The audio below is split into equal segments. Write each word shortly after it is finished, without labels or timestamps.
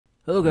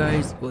Hello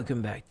guys,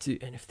 welcome back to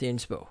NFT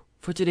Inspo.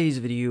 For today's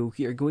video,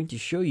 we are going to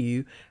show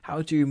you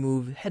how to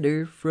remove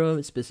header from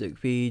a specific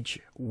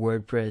page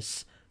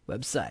WordPress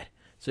website.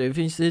 So if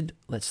you're interested,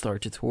 let's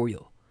start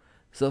tutorial.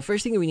 So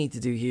first thing we need to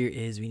do here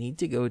is we need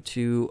to go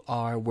to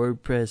our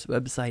WordPress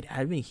website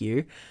admin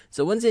here.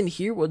 So once in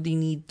here, what we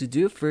need to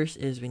do first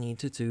is we need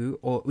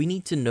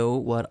to know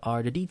what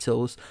are the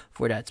details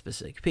for that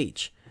specific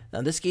page. Now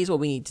in this case, what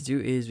we need to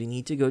do is we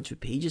need to go to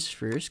pages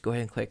first, go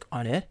ahead and click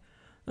on it.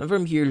 And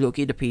from here,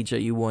 locate the page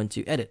that you want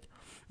to edit.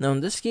 Now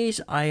in this case,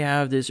 I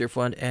have this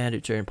refund and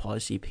return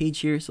policy page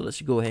here. So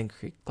let's go ahead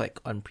and click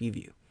on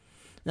preview.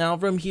 Now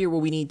from here,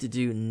 what we need to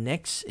do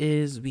next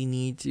is we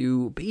need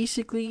to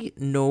basically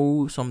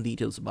know some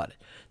details about it.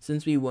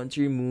 Since we want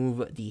to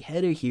remove the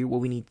header here,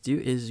 what we need to do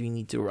is we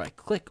need to right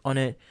click on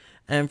it.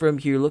 And from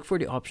here, look for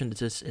the option that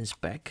says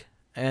inspect.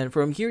 And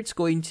from here, it's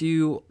going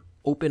to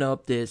open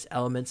up this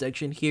element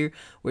section here,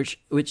 which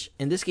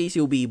in this case,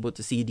 you'll be able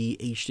to see the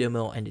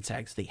HTML and the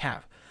tags they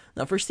have.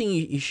 Now, first thing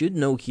you should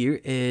know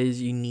here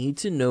is you need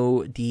to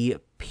know the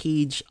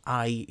page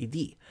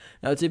ID.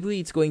 Now, typically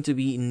it's going to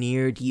be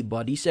near the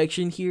body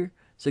section here.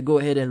 So go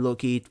ahead and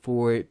locate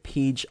for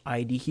page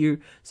ID here.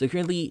 So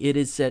currently it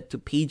is set to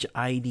page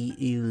ID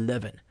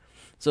 11.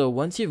 So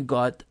once you've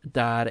got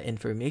that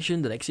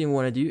information, the next thing you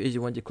want to do is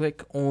you want to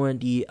click on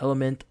the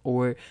element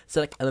or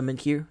select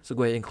element here. So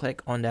go ahead and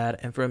click on that.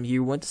 And from here,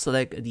 you want to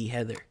select the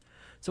header.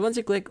 So once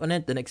you click on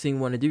it, the next thing you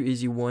want to do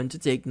is you want to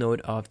take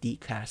note of the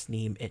class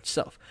name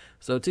itself.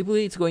 So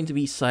typically it's going to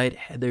be site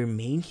header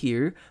main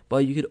here,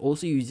 but you could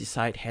also use the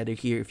site header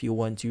here if you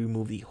want to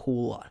remove the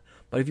whole lot.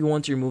 But if you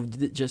want to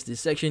remove just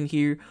this section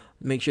here,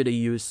 make sure to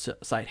use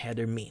site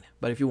header main.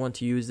 But if you want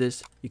to use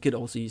this, you could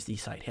also use the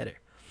site header.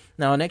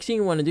 Now, next thing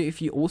you want to do,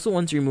 if you also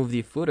want to remove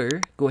the footer,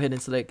 go ahead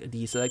and select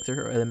the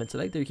selector or element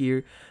selector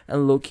here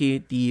and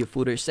locate the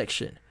footer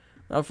section.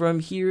 Now from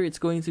here, it's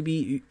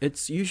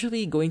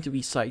usually going to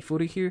be site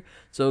footer here.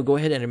 So go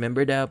ahead and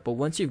remember that. But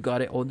once you've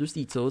got it, all those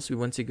details, we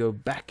want to go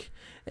back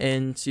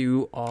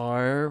into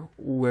our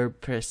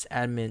WordPress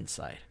admin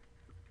side.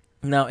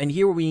 Now, and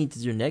here what we need to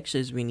do next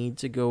is we need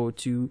to go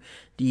to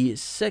the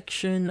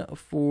section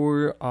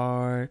for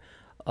our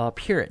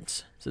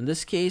appearance. So in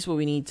this case, what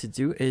we need to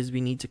do is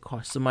we need to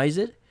customize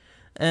it.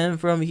 And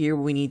from here,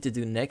 what we need to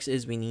do next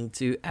is we need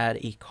to add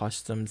a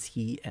custom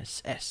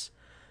CSS.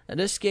 In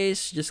this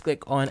case, just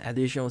click on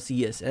additional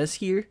CSS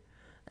here.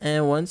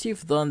 And once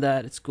you've done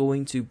that, it's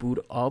going to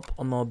boot up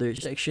another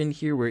section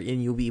here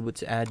wherein you'll be able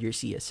to add your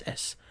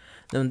CSS.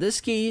 Now in this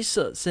case,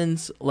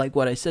 since like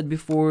what I said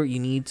before, you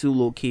need to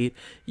locate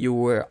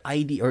your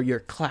ID or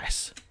your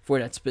class for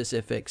that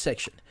specific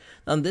section.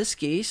 Now in this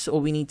case,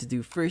 all we need to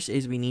do first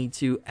is we need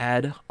to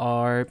add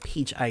our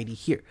page ID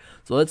here.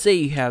 So let's say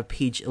you have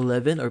page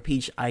 11 or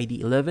page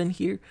ID 11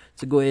 here.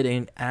 So go ahead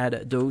and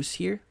add those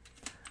here.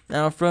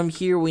 Now from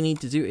here, what we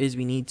need to do is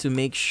we need to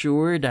make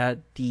sure that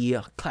the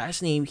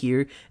class name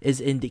here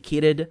is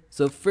indicated.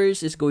 So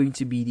first is going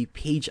to be the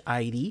page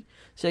ID.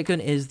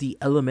 Second is the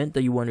element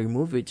that you want to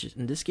remove, which is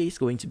in this case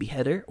going to be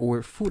header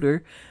or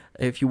footer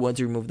if you want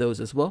to remove those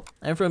as well.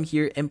 And from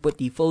here, input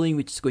the following,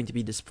 which is going to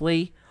be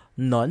display,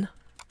 none.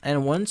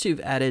 And once you've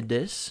added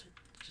this,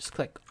 just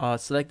click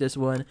select this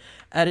one,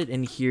 add it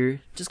in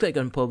here, just click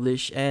on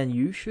publish, and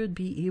you should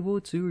be able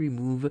to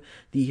remove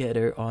the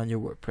header on your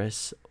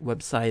WordPress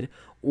website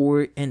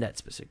or in that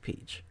specific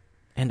page.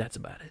 And that's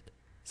about it.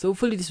 So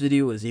hopefully this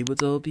video was able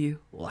to help you.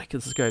 Like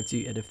and subscribe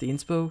to NFT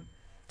Inspo.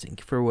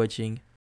 Thank you for watching.